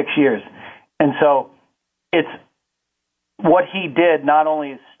those 6 years. And so it's what he did, not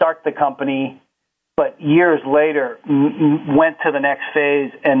only start the company, but years later went to the next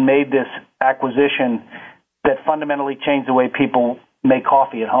phase and made this acquisition that fundamentally changed the way people make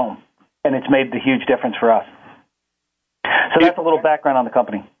coffee at home. And it's made the huge difference for us. So that's a little background on the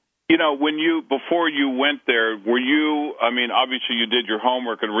company. Before you went there, obviously you did your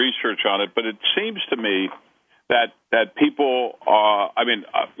homework and research on it, but it seems to me that people,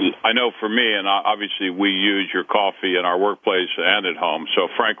 I know for me, and obviously we use your coffee in our workplace and at home. So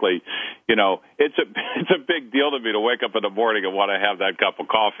frankly, it's a big deal to me to wake up in the morning and want to have that cup of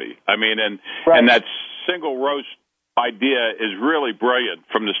coffee. Right. And that single roast idea is really brilliant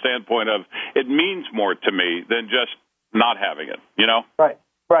from the standpoint of it means more to me than just not having it. Right.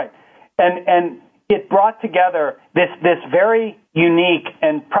 And it brought together this very unique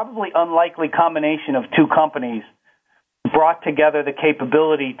and probably unlikely combination of two companies, brought together the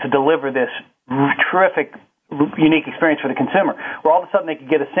capability to deliver this terrific, unique experience for the consumer, where all of a sudden they could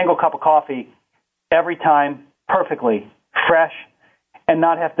get a single cup of coffee every time, perfectly, fresh, and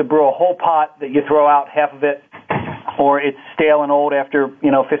not have to brew a whole pot that you throw out half of it, or it's stale and old after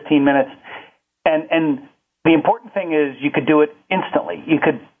 15 minutes. And the important thing is you could do it instantly. You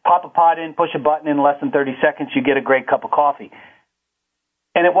could pop a pot in, push a button, in less than 30 seconds, you get a great cup of coffee.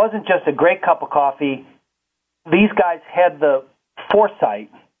 And it wasn't just a great cup of coffee. These guys had the foresight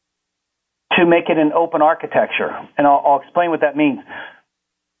to make it an open architecture. And I'll explain what that means.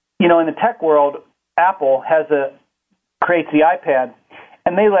 In the tech world, Apple creates the iPad,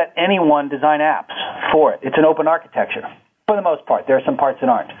 and they let anyone design apps for it. It's an open architecture, for the most part. There are some parts that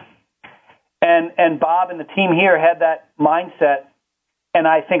aren't. And Bob and the team here had that mindset, and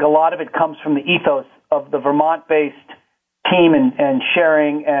I think a lot of it comes from the ethos of the Vermont-based team and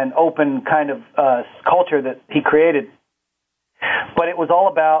sharing and open kind of culture that he created. But it was all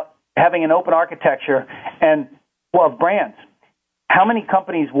about having an open architecture and, well, brands. How many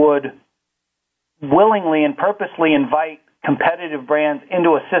companies would willingly and purposely invite competitive brands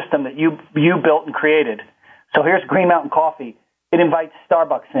into a system that you built and created? So here's Green Mountain Coffee. It invites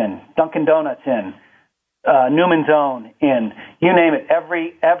Starbucks in, Dunkin' Donuts in, Newman's Own in, you name it.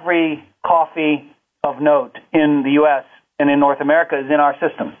 Every coffee of note in the U.S. and in North America is in our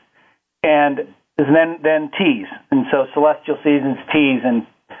system. And then teas. And so Celestial Seasons teas and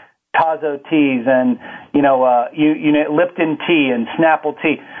Tazo teas and, Lipton tea and Snapple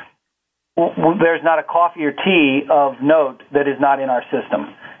tea. There's not a coffee or tea of note that is not in our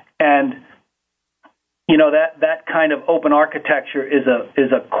system. And, that kind of open architecture is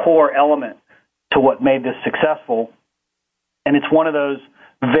a core element to what made this successful. And it's one of those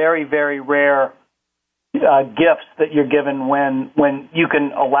very, very rare gifts that you're given when you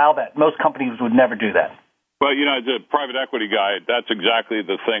can allow that. Most companies would never do that. Well, as a private equity guy, that's exactly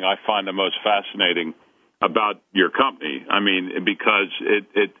the thing I find the most fascinating about your company. I mean, because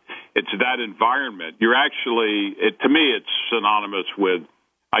it's that environment. You're actually, to me, it's synonymous with,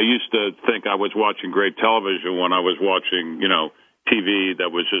 I used to think I was watching great television when I was watching, TV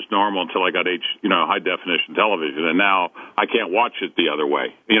that was just normal until I got high definition television, and now I can't watch it the other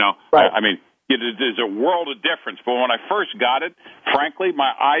way. Right. I mean, there's a world of difference. But when I first got it, frankly,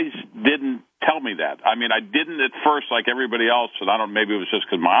 my eyes didn't tell me that. I mean, I didn't at first like everybody else, and I don't know, maybe it was just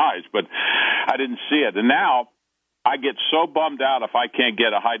because my eyes, but I didn't see it. And now I get so bummed out if I can't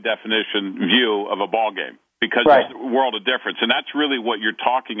get a high definition view of a ball game because right. There's a world of difference, and that's really what you're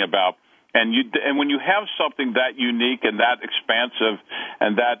talking about. And when you have something that unique and that expansive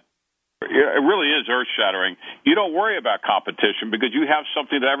and that it really is earth-shattering, you don't worry about competition because you have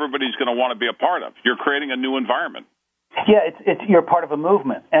something that everybody's going to want to be a part of. You're creating a new environment. Yeah, you're part of a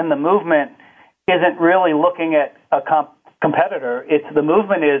movement, and the movement isn't really looking at a competitor. The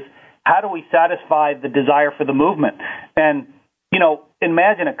movement is how do we satisfy the desire for the movement? And,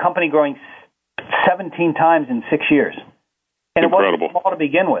 imagine a company growing 17 times in 6 years. And incredible. It wasn't small to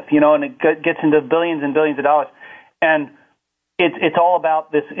begin with, and it gets into billions and billions of dollars. And it's all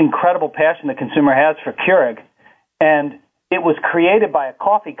about this incredible passion the consumer has for Keurig. And it was created by a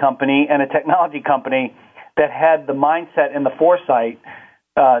coffee company and a technology company that had the mindset and the foresight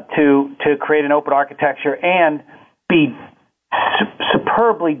to create an open architecture and be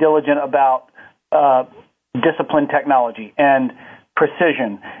superbly diligent about disciplined technology and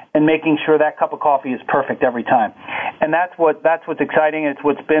precision and making sure that cup of coffee is perfect every time. And that's what's exciting. It's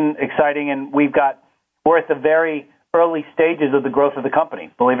what's been exciting, and we're at the very early stages of the growth of the company,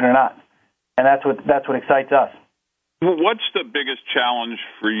 believe it or not. And that's what excites us. What's the biggest challenge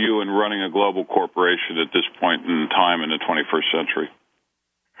for you in running a global corporation at this point in time in the 21st century?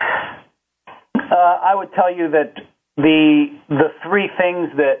 I would tell you that the three things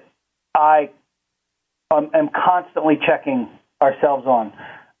that I am constantly checking ourselves on.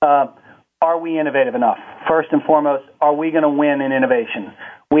 Are we innovative enough? First and foremost, are we going to win in innovation?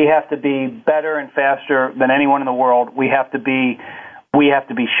 We have to be better and faster than anyone in the world. We have to be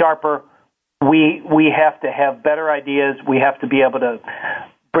sharper. We have to have better ideas. We have to be able to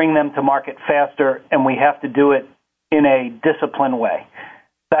bring them to market faster, and we have to do it in a disciplined way.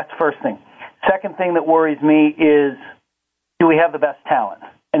 That's first thing. Second thing that worries me is, do we have the best talent?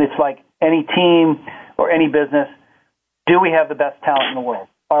 And it's like any team or any business. Do we have the best talent in the world?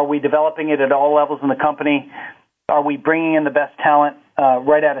 Are we developing it at all levels in the company? Are we bringing in the best talent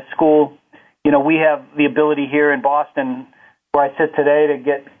right out of school? We have the ability here in Boston, where I sit today, to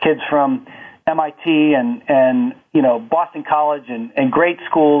get kids from MIT and Boston College and great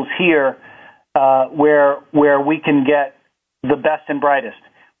schools here where we can get the best and brightest.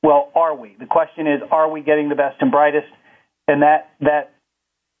 Well, are we? The question is, are we getting the best and brightest? And that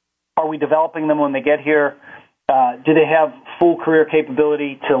are we developing them when they get here? Do they have full career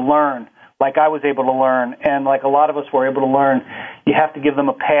capability to learn like I was able to learn and like a lot of us were able to learn? You have to give them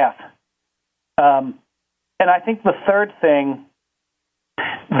a path. And I think the third thing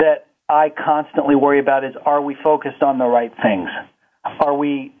that I constantly worry about is, are we focused on the right things? Are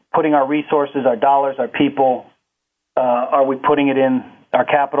we putting our resources, our dollars, our people, are we putting it in our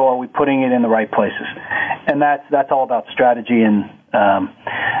capital? Are we putting it in the right places? And that's all about strategy and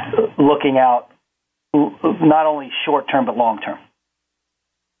looking out not only short-term but long-term.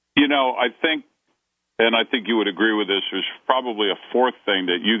 I think you would agree with this, there's probably a fourth thing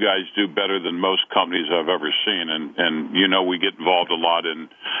that you guys do better than most companies I've ever seen. And we get involved a lot in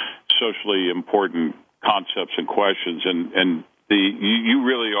socially important concepts and questions. And you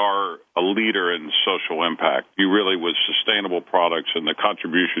really are a leader in social impact. You really, with sustainable products and the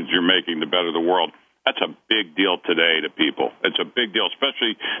contributions you're making to better the world. That's a big deal today to people. It's a big deal,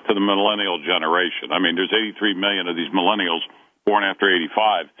 especially to the millennial generation. I mean, there's 83 million of these millennials born after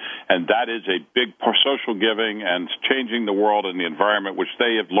 85, and that is a big social giving and changing the world and the environment, which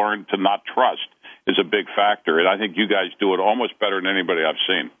they have learned to not trust, is a big factor. And I think you guys do it almost better than anybody I've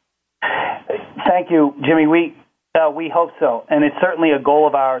seen. Thank you, Jimmy. We hope so, and it's certainly a goal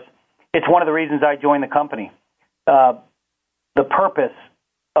of ours. It's one of the reasons I joined the company. The purpose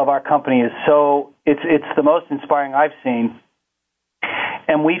of our company is it's the most inspiring I've seen,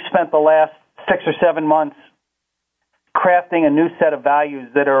 and we've spent the last 6 or 7 months crafting a new set of values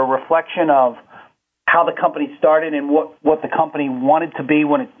that are a reflection of how the company started and what the company wanted to be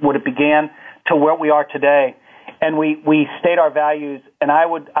when it began to where we are today. And we state our values, and I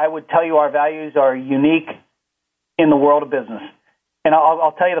would tell you our values are unique in the world of business. And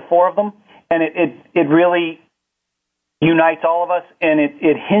I'll tell you the 4 of them, and it really unites all of us, and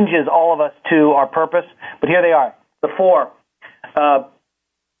it hinges all of us to our purpose. But here they are, the 4,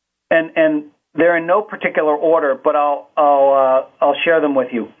 and they're in no particular order, but I'll share them with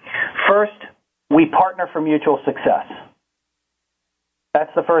you. First, we partner for mutual success.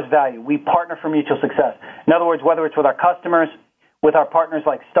 That's the first value. We partner for mutual success. In other words, whether it's with our customers, with our partners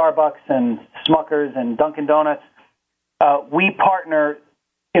like Starbucks and Smuckers and Dunkin' Donuts, we partner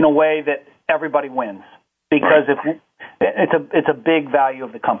in a way that everybody wins, because it's a big value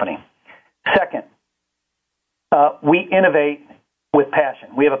of the company. Second, we innovate with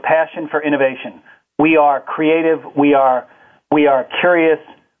passion. We have a passion for innovation. We are creative. We are curious.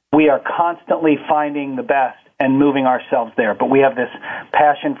 We are constantly finding the best and moving ourselves there. But we have this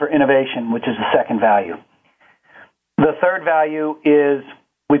passion for innovation, which is the second value. The third value is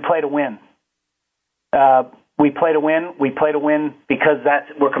we play to win. We play to win. We play to win because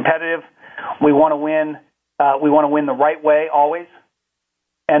we're competitive. We want to win. We want to win the right way always.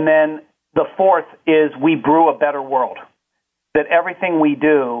 And then the fourth is we brew a better world. That everything we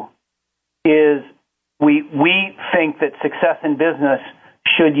do is we think that success in business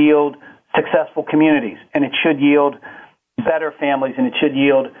should yield successful communities, and it should yield better families, and it should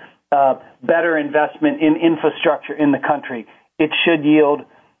yield better investment in infrastructure in the country. It should yield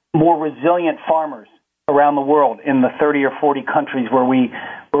more resilient farmers around the world in the 30 or 40 countries where we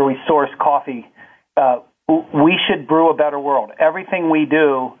source coffee. We should brew a better world. Everything we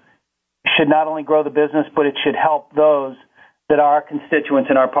do should not only grow the business, but it should help those that are our constituents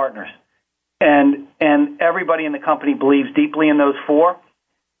and our partners. And everybody in the company believes deeply in those 4: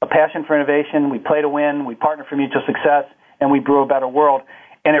 a passion for innovation, we play to win, we partner for mutual success, and we brew a better world.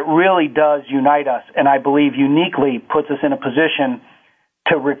 And it really does unite us, and I believe uniquely puts us in a position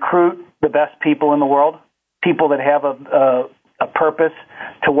to recruit the best people in the world, people that have a purpose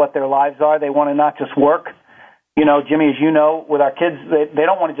to what their lives are. They want to not just work. You know, Jimmy, as you know, with our kids, they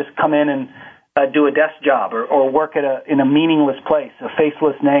don't want to just come in and do a desk job or work in a meaningless place, a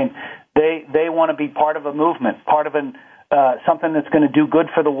faceless name. They want to be part of a movement, part of something that's going to do good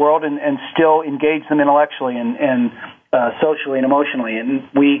for the world and still engage them intellectually and socially and emotionally. And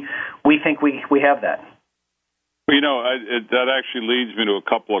we think we have that. Well, you know, that actually leads me to a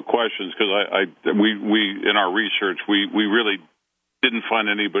couple of questions, because we in our research we really didn't find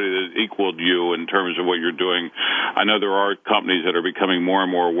anybody that equaled you in terms of what you're doing. I know there are companies that are becoming more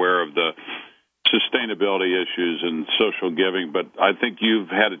and more aware of the sustainability issues and social giving, but I think you've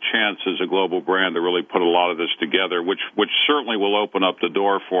had a chance as a global brand to really put a lot of this together, which certainly will open up the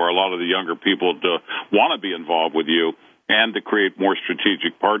door for a lot of the younger people to want to be involved with you and to create more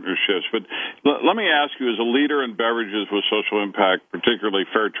strategic partnerships. But let me ask you, as a leader in beverages with social impact, particularly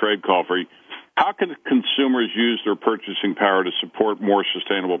fair trade coffee, how can consumers use their purchasing power to support more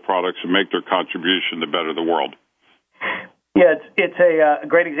sustainable products and make their contribution to better the world? Yeah, it's a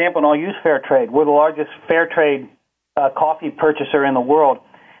great example, and I'll use fair trade. We're the largest fair trade coffee purchaser in the world.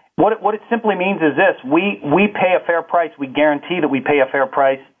 What it simply means is this: we pay a fair price. We guarantee that we pay a fair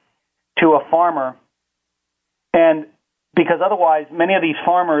price to a farmer, and because otherwise, many of these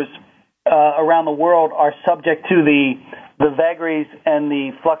farmers around the world are subject to the vagaries and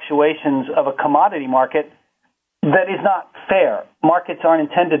the fluctuations of a commodity market that is not fair. Markets aren't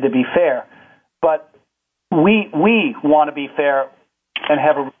intended to be fair, but we want to be fair and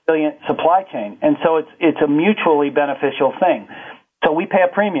have a resilient supply chain, and so it's a mutually beneficial thing. So we pay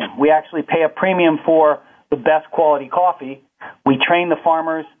a premium. We actually pay a premium for the best quality coffee. We train the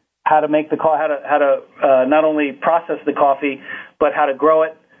farmers how to make how to not only process the coffee, but how to grow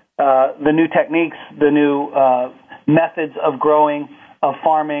it, the new techniques, the new methods of growing, of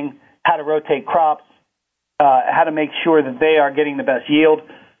farming, how to rotate crops, how to make sure that they are getting the best yield.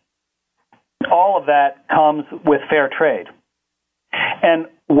 All of that comes with fair trade. And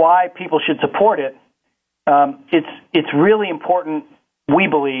why people should support it it's really important, we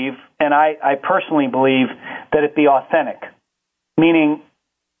believe, and I personally believe, that it be authentic. Meaning,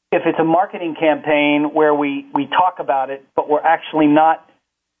 if it's a marketing campaign where we talk about it, but we're actually not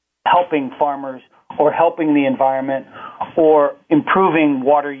helping farmers or helping the environment or improving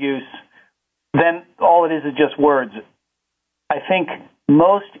water use, then all it is just words. I think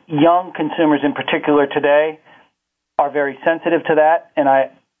most young consumers in particular today are very sensitive to that, and I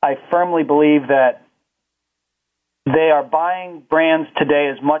firmly believe that they are buying brands today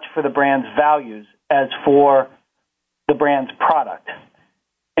as much for the brand's values as for the brand's product.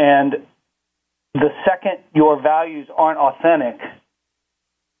 And the second your values aren't authentic,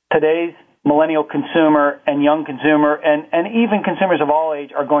 today's millennial consumer and young consumer and even consumers of all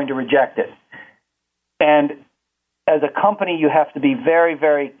age are going to reject it. And as a company, you have to be very,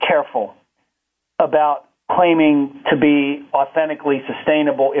 very careful about claiming to be authentically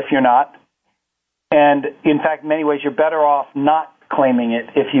sustainable if you're not. And in fact, in many ways, you're better off not claiming it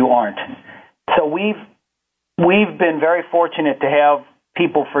if you aren't. So we've been very fortunate to have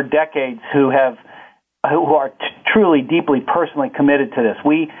people for decades who are truly, deeply, personally committed to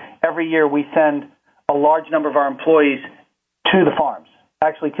this. Every year we send a large number of our employees to the farms,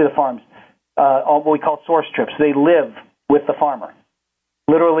 what we call source trips. They live with the farmer.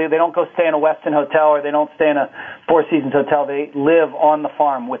 Literally, they don't go stay in a Westin hotel or they don't stay in a Four Seasons hotel. They live on the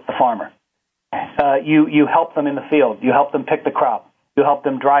farm with the farmer. You help them in the field. You help them pick the crop. You help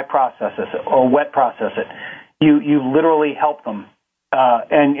them dry process it or wet process it. You literally help them,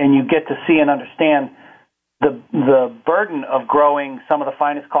 and you get to see and understand the burden of growing some of the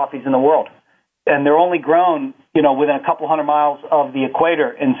finest coffees in the world. And they're only grown, within a couple hundred miles of the equator,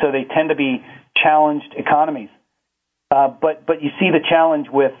 and so they tend to be challenged economies. But you see the challenge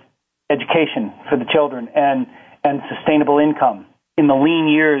with education for the children and sustainable income in the lean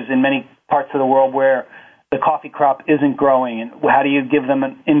years in many parts of the world where the coffee crop isn't growing, and how do you give them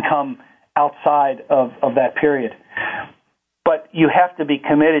an income outside of that period? But you have to be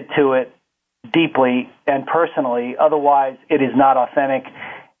committed to it deeply and personally, otherwise it is not authentic,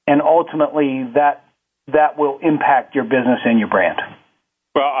 and ultimately that will impact your business and your brand.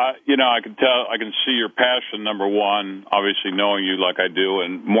 Well, I can tell, I can see your passion, number one, obviously knowing you like I do,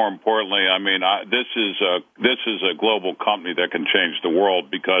 and more importantly, this is a global company that can change the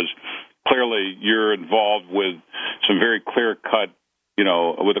world, because clearly you're involved with some very clear-cut,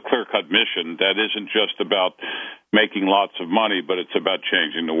 with a clear-cut mission that isn't just about making lots of money, but it's about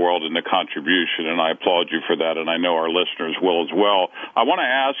changing the world and the contribution, and I applaud you for that, and I know our listeners will as well. I want to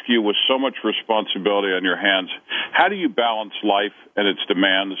ask you, with so much responsibility on your hands, how do you balance life and its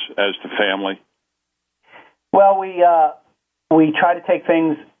demands as the family? Well, we try to take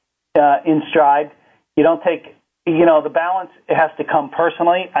things in stride. You don't take, the balance, it has to come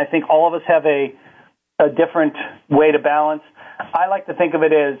personally. I think all of us have a different way to balance. I like to think of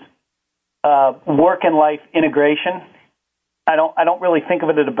it as work and life integration. I don't really think of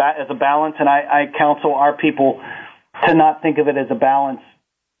it as a balance, and I counsel our people to not think of it as a balance.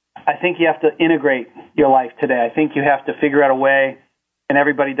 I think you have to integrate your life today. I think you have to figure out a way, and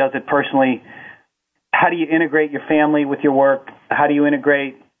everybody does it personally. How do you integrate your family with your work? How do you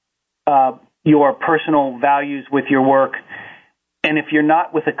integrate your personal values with your work? And if you're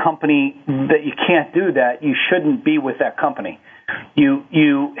not with a company that you can't do that, you shouldn't be with that company.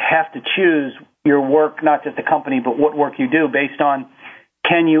 You have to choose your work, not just the company, but what work you do based on,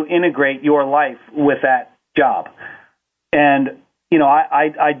 can you integrate your life with that job? And,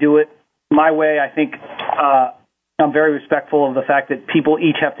 I do it my way. I think I'm very respectful of the fact that people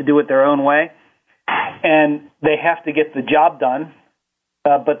each have to do it their own way. And they have to get the job done,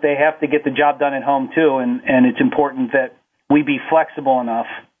 but they have to get the job done at home too. And it's important that we be flexible enough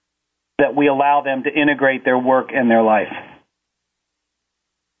that we allow them to integrate their work and their life.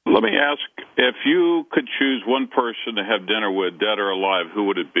 Let me ask, if you could choose one person to have dinner with, dead or alive, who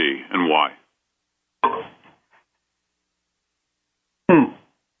would it be and why?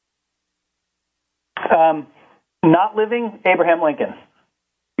 Not living, Abraham Lincoln.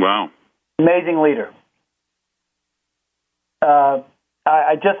 Wow. Amazing leader.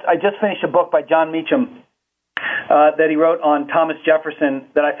 I just finished a book by John Meacham that he wrote on Thomas Jefferson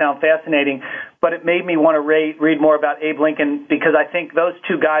that I found fascinating, but it made me want to read more about Abe Lincoln, because I think those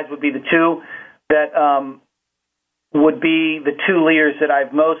two guys would be the two that would be the two leaders that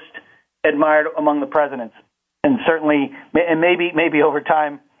I've most admired among the presidents. And certainly, and maybe over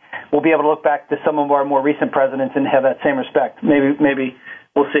time, we'll be able to look back to some of our more recent presidents and have that same respect. Maybe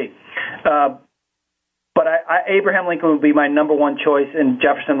we'll see. But Abraham Lincoln would be my number one choice, and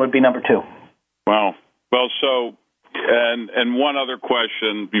Jefferson would be number two. Wow. Well, so And one other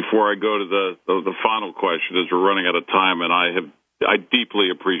question before I go to the final question, as we're running out of time, and I deeply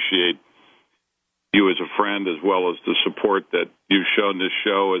appreciate you as a friend, as well as the support that you've shown this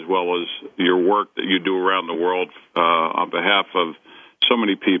show, as well as your work that you do around the world on behalf of so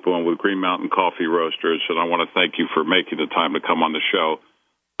many people and with Green Mountain Coffee Roasters. And I want to thank you for making the time to come on the show.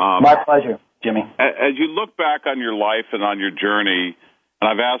 My pleasure, Jimmy. As you look back on your life and on your journey, and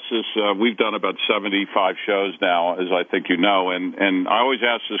I've asked this, we've done about 75 shows now, as I think you know, and I always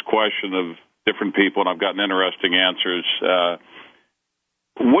ask this question of different people, and I've gotten interesting answers.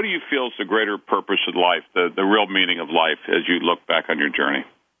 What do you feel is the greater purpose of life, the real meaning of life, as you look back on your journey?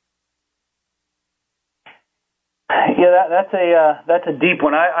 Yeah, that's a deep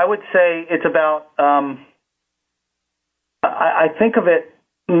one. I would say it's about. I think of it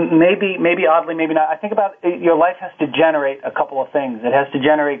maybe oddly, maybe not. I think about your life has to generate a couple of things. It has to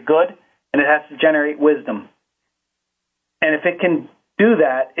generate good, and it has to generate wisdom. And if it can do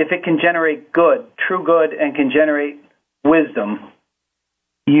that, if it can generate good, true good, and can generate wisdom,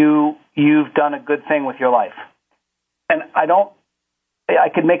 you've done a good thing with your life. And I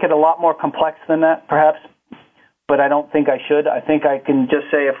could make it a lot more complex than that, perhaps, but I don't think I should. I think I can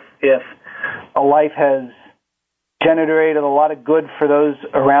just say if a life has generated a lot of good for those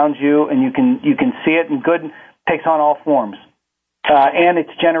around you, and you can see it, and good takes on all forms, and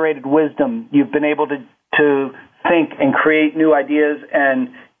it's generated wisdom. You've been able to think and create new ideas and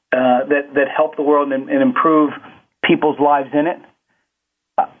that help the world and improve people's lives in it.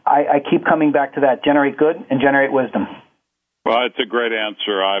 I keep coming back to that: generate good and generate wisdom. Well, it's a great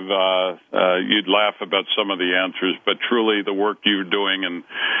answer. You'd laugh about some of the answers, but truly the work you're doing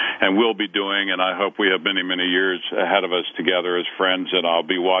and will be doing, and I hope we have many, many years ahead of us together as friends, and I'll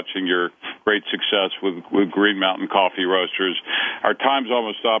be watching your great success with Green Mountain Coffee Roasters. Our time's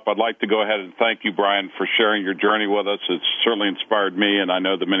almost up. I'd like to go ahead and thank you, Brian, for sharing your journey with us. It's certainly inspired me, and I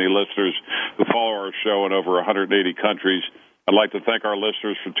know the many listeners who follow our show in over 180 countries. I'd like to thank our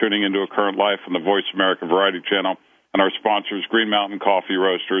listeners for tuning into A Current Life on the Voice America Variety Channel, and our sponsors, Green Mountain Coffee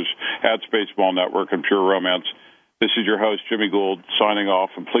Roasters, AdSpace Mall Network, and Pure Romance. This is your host, Jimmy Gould, signing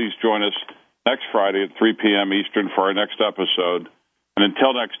off, and please join us next Friday at 3 p.m. Eastern for our next episode. And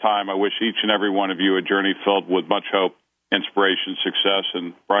until next time, I wish each and every one of you a journey filled with much hope, inspiration, success.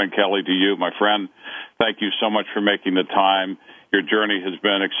 And Brian Kelley, to you, my friend, thank you so much for making the time. Your journey has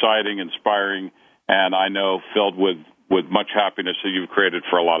been exciting, inspiring, and I know filled with much happiness that you've created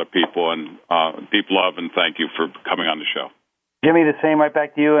for a lot of people, and deep love, and thank you for coming on the show. Jimmy, the same right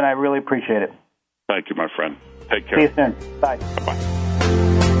back to you, and I really appreciate it. Thank you, my friend. Take care. See you soon. Bye. Bye-bye.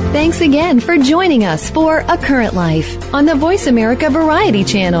 Thanks again for joining us for A Current Life on the Voice America Variety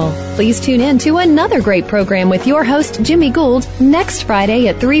Channel. Please tune in to another great program with your host, Jimmy Gould, next Friday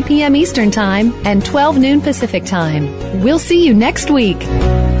at 3 p.m. Eastern Time and 12 noon Pacific Time. We'll see you next week.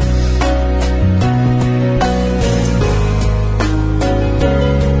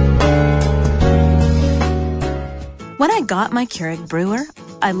 When I got my Keurig brewer,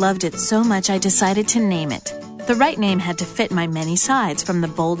 I loved it so much I decided to name it. The right name had to fit my many sides, from the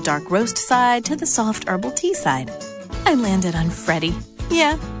bold dark roast side to the soft herbal tea side. I landed on Freddie.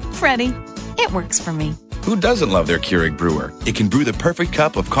 Yeah, Freddie. It works for me. Who doesn't love their Keurig brewer? It can brew the perfect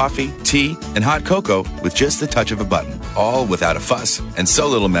cup of coffee, tea, and hot cocoa with just the touch of a button, all without a fuss and so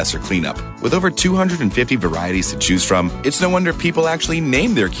little mess or cleanup. With over 250 varieties to choose from, it's no wonder people actually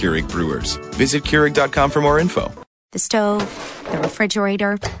name their Keurig brewers. Visit Keurig.com for more info. The stove, the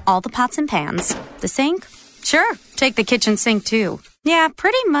refrigerator, all the pots and pans, the sink. Sure, take the kitchen sink too. Yeah,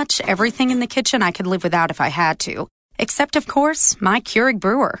 pretty much everything in the kitchen I could live without if I had to. Except, of course, my Keurig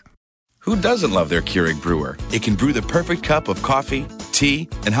brewer. Who doesn't love their Keurig brewer? It can brew the perfect cup of coffee, tea,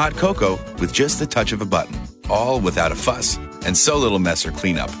 and hot cocoa with just the touch of a button, all without a fuss and so little mess or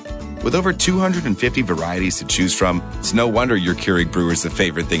cleanup. With over 250 varieties to choose from, it's no wonder your Keurig brewer is the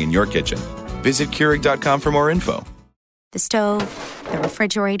favorite thing in your kitchen. Visit Keurig.com for more info. The stove, the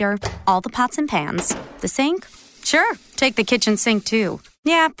refrigerator, all the pots and pans, the sink. Sure, take the kitchen sink too.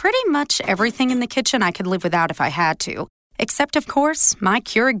 Yeah, pretty much everything in the kitchen I could live without if I had to. Except, of course, my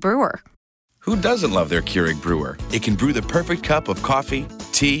Keurig brewer. Who doesn't love their Keurig brewer? It can brew the perfect cup of coffee,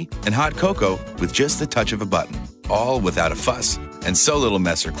 tea, and hot cocoa with just the touch of a button, all without a fuss and so little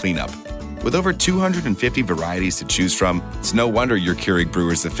mess or cleanup. With over 250 varieties to choose from, it's no wonder your Keurig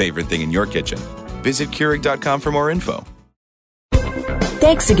brewer is the favorite thing in your kitchen. Visit Keurig.com for more info.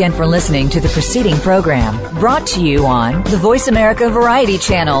 Thanks again for listening to the preceding program, brought to you on the Voice America Variety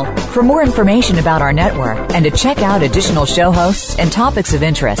Channel. For more information about our network and to check out additional show hosts and topics of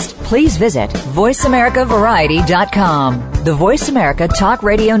interest, please visit voiceamericavariety.com. The Voice America Talk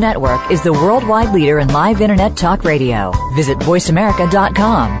Radio Network is the worldwide leader in live Internet talk radio. Visit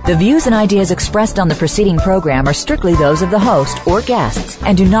voiceamerica.com. The views and ideas expressed on the preceding program are strictly those of the host or guests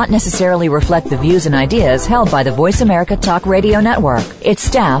and do not necessarily reflect the views and ideas held by the Voice America Talk Radio Network, its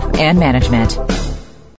staff, and management.